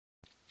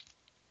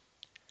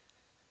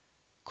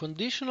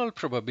Conditional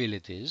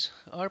probabilities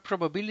are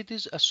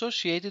probabilities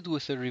associated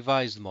with a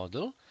revised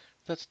model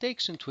that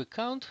takes into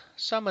account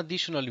some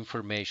additional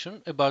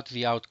information about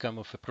the outcome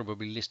of a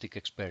probabilistic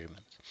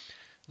experiment.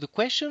 The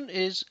question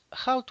is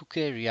how to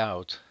carry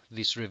out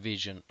this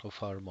revision of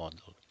our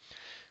model.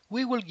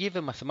 We will give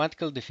a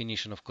mathematical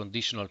definition of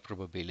conditional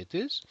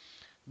probabilities,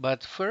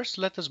 but first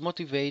let us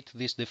motivate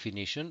this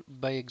definition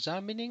by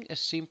examining a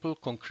simple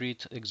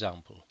concrete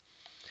example.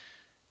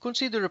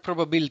 Consider a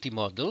probability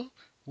model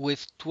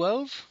with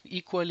 12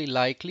 equally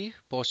likely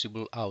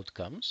possible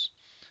outcomes,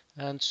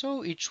 and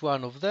so each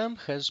one of them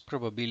has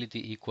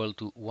probability equal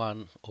to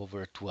 1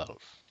 over 12.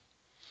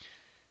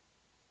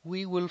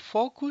 We will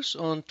focus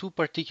on two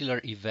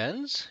particular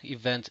events,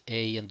 event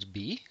A and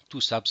B, two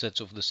subsets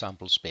of the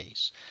sample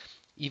space.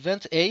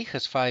 Event A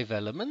has 5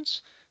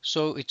 elements,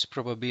 so its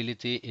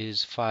probability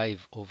is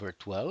 5 over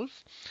 12,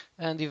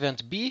 and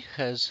event B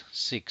has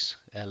 6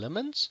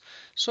 elements,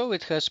 so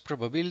it has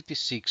probability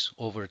 6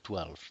 over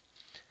 12.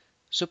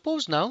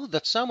 Suppose now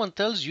that someone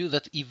tells you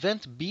that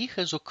event B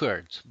has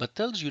occurred, but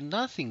tells you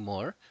nothing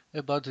more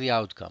about the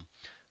outcome.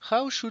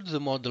 How should the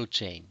model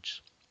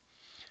change?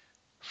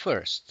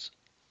 First,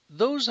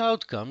 those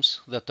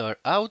outcomes that are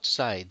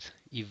outside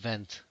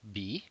event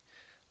B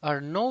are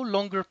no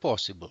longer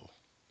possible.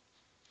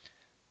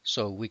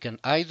 So we can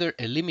either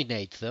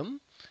eliminate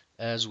them,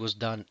 as was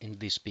done in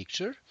this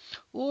picture,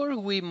 or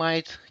we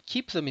might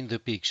keep them in the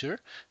picture,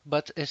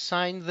 but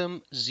assign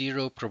them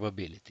 0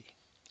 probability,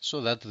 so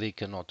that they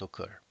cannot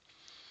occur.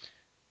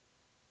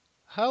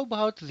 How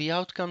about the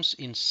outcomes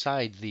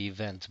inside the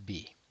event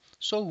B?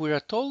 So we are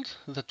told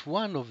that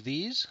one of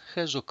these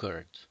has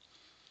occurred.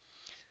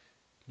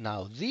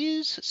 Now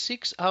these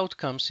 6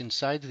 outcomes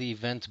inside the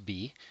event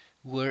B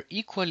were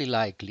equally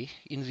likely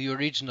in the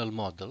original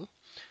model,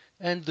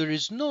 and there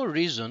is no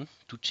reason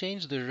to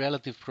change their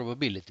relative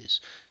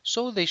probabilities,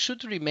 so they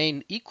should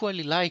remain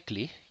equally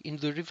likely in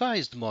the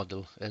revised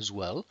model as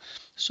well,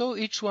 so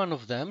each one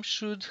of them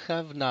should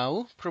have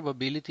now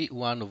probability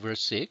 1 over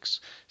 6,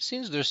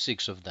 since there are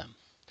 6 of them.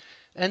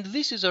 And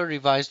this is our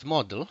revised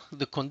model,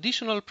 the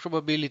conditional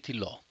probability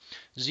law.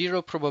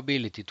 0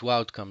 probability to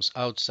outcomes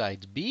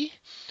outside B,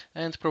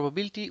 and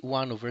probability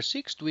 1 over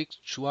 6 to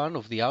each one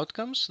of the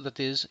outcomes that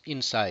is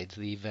inside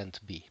the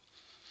event B.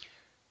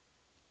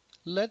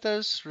 Let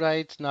us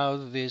write now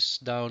this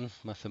down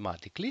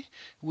mathematically.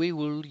 We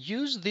will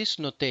use this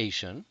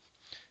notation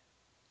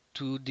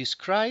to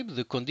describe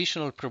the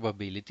conditional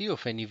probability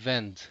of an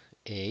event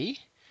A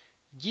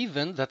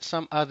given that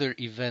some other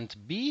event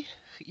B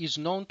is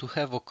known to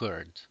have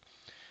occurred.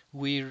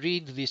 We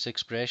read this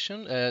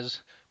expression as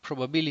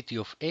probability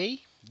of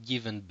A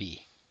given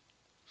B.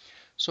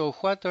 So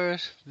what are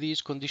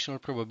these conditional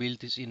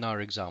probabilities in our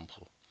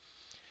example?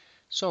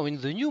 So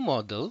in the new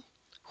model,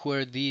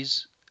 where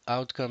these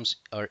outcomes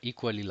are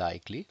equally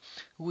likely,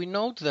 we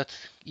note that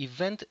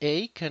event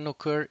A can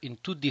occur in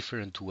two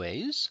different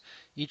ways.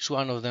 Each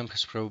one of them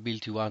has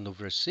probability 1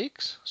 over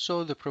 6,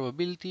 so the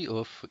probability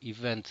of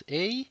event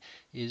A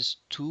is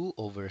 2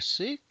 over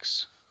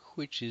 6,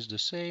 which is the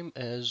same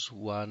as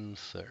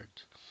 1/3.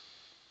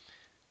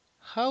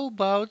 How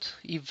about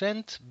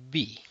event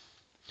B?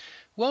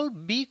 Well,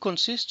 B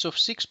consists of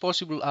 6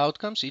 possible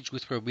outcomes, each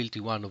with probability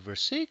 1 over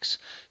 6,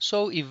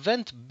 so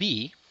event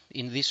B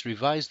in this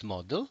revised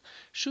model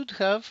should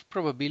have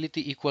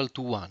probability equal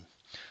to 1.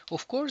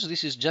 Of course,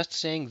 this is just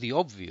saying the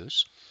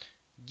obvious.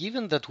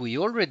 Given that we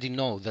already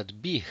know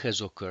that B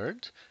has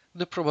occurred,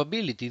 the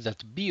probability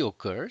that B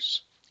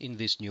occurs in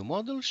this new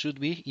model should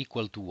be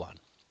equal to 1.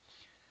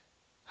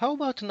 How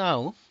about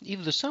now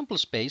if the sample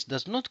space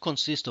does not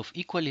consist of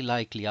equally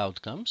likely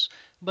outcomes,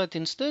 but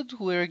instead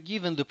we're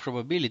given the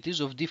probabilities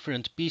of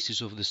different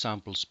pieces of the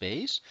sample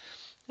space,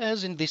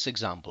 as in this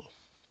example?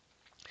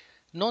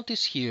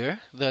 Notice here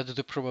that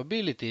the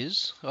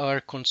probabilities are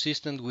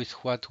consistent with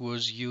what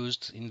was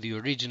used in the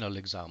original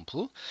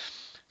example.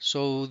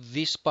 So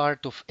this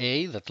part of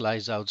A that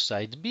lies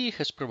outside B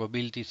has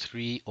probability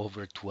 3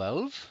 over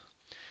 12.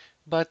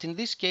 But in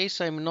this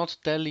case, I'm not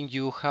telling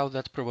you how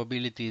that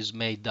probability is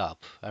made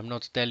up. I'm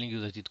not telling you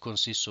that it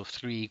consists of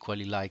 3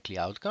 equally likely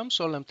outcomes.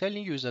 All I'm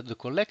telling you is that the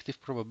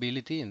collective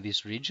probability in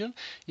this region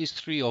is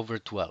 3 over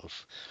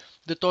 12.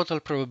 The total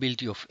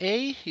probability of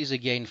A is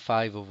again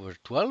 5 over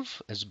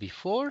 12 as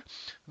before.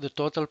 The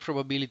total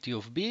probability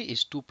of B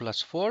is 2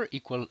 plus 4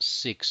 equals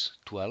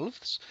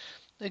 6/12,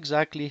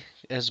 exactly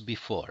as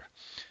before.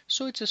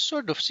 So it's a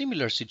sort of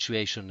similar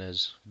situation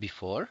as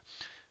before.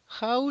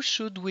 How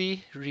should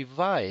we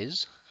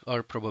revise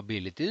our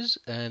probabilities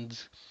and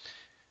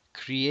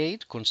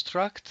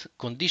construct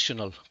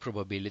conditional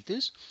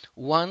probabilities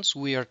once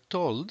we are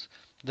told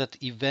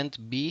that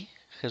event B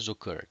has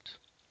occurred?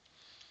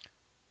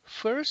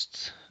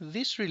 First,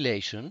 this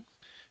relation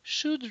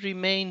should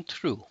remain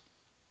true.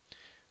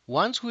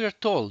 Once we are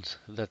told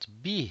that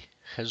B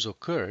has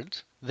occurred,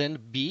 then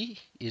B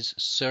is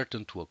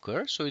certain to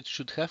occur, so it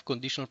should have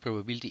conditional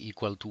probability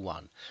equal to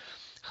 1.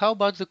 How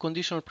about the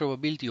conditional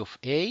probability of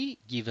A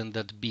given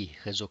that B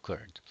has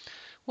occurred?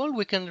 Well,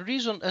 we can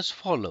reason as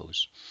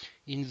follows.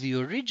 In the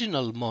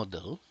original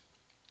model,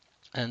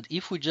 And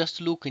if we just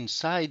look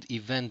inside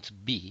event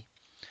B,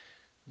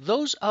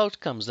 those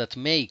outcomes that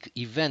make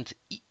event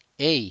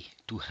A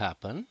to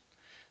happen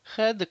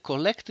had a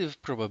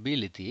collective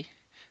probability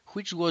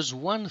which was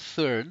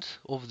 1/3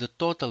 of the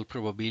total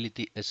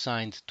probability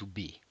assigned to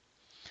B.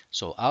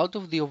 So out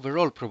of the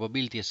overall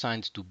probability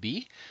assigned to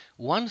B,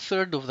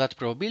 1/3 of that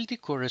probability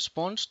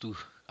corresponds to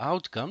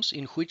outcomes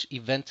in which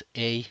event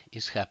A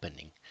is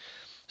happening.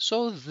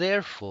 So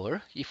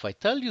therefore, if I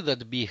tell you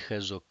that B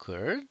has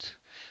occurred,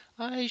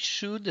 I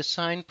should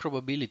assign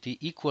probability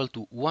equal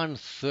to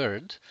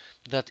 1/3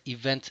 that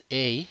event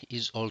A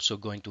is also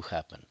going to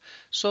happen.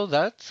 So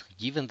that,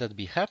 given that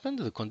B happened,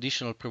 the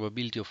conditional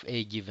probability of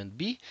A given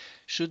B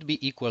should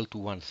be equal to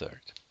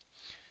 1/3.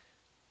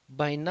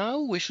 By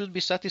now, we should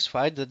be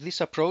satisfied that this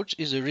approach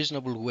is a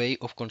reasonable way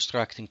of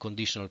constructing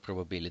conditional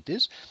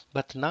probabilities,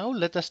 but now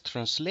let us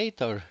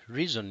translate our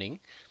reasoning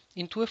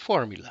into a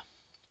formula.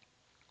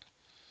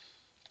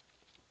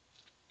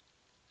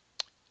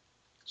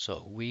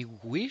 So we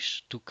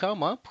wish to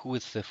come up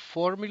with a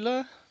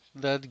formula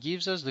that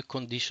gives us the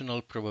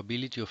conditional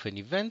probability of an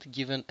event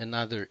given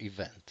another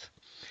event.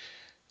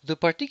 The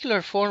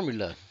particular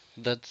formula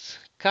that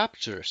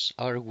captures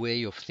our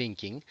way of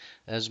thinking,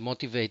 as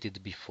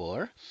motivated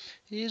before,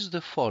 is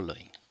the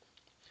following.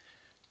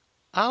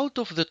 Out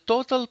of the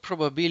total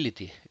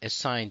probability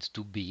assigned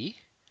to B,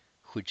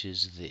 which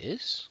is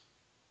this,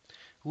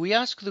 we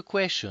ask the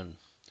question,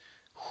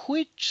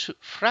 which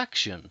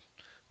fraction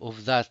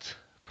of that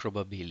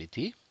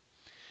probability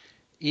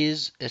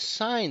is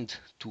assigned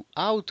to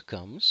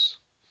outcomes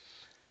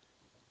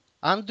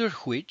under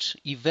which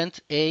event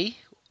A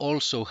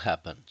also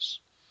happens.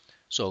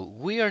 So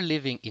we are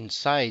living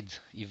inside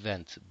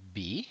event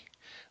B,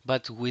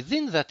 but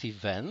within that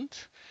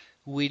event,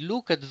 we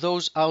look at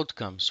those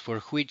outcomes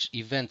for which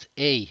event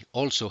A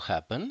also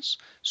happens.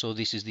 So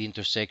this is the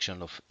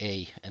intersection of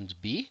A and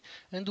B.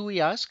 And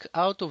we ask,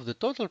 out of the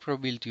total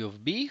probability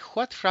of B,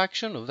 what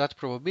fraction of that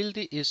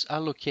probability is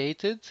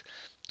allocated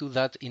to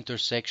that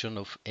intersection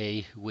of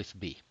A with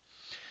B.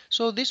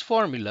 So this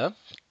formula,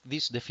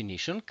 this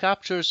definition,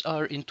 captures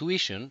our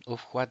intuition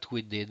of what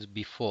we did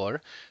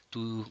before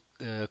to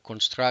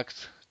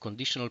construct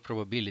conditional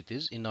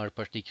probabilities in our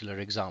particular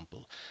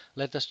example.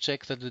 Let us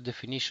check that the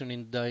definition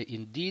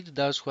indeed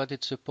does what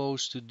it's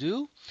supposed to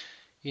do.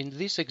 In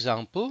this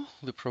example,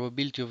 the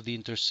probability of the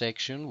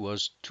intersection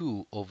was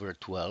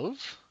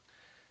 2/12,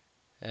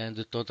 and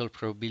the total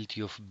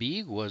probability of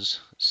B was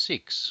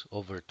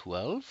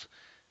 6/12.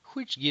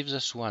 Which gives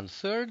us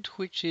 1/3,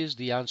 which is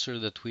the answer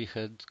that we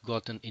had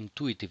gotten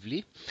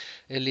intuitively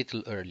a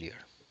little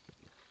earlier.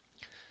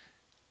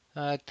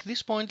 At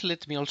this point,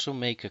 let me also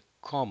make a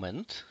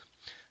comment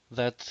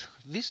that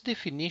this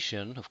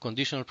definition of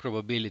conditional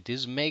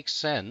probabilities makes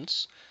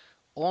sense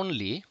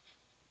only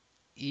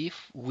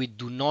if we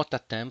do not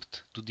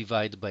attempt to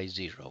divide by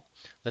 0.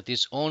 That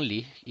is,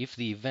 only if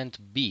the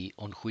event B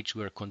on which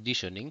we are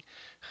conditioning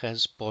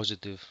has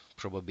positive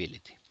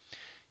probability.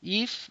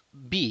 If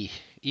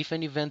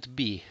an event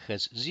B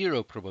has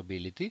 0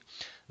 probability,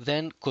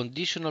 then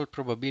conditional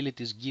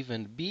probabilities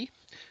given B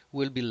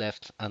will be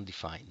left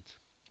undefined.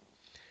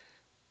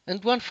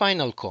 And one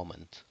final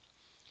comment.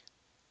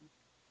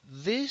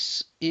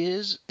 This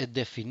is a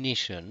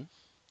definition,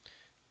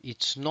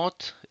 it's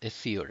not a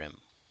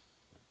theorem.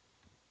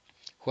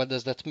 What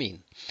does that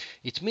mean?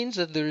 It means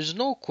that there is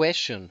no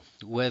question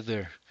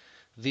whether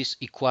this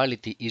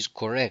equality is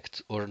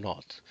correct or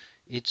not.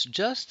 It's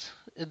just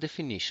a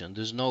definition.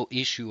 There's no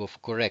issue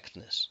of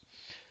correctness.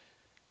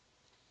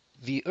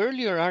 The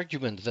earlier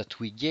argument that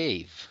we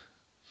gave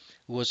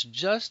was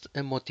just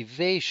a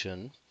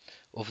motivation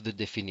of the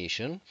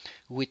definition.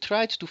 We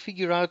tried to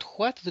figure out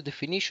what the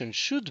definition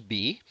should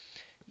be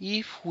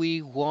if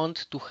we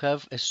want to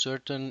have a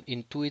certain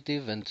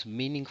intuitive and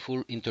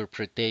meaningful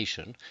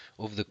interpretation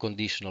of the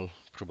conditional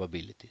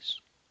probabilities.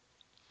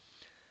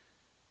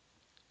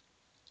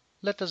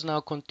 Let us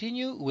now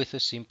continue with a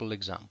simple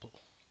example.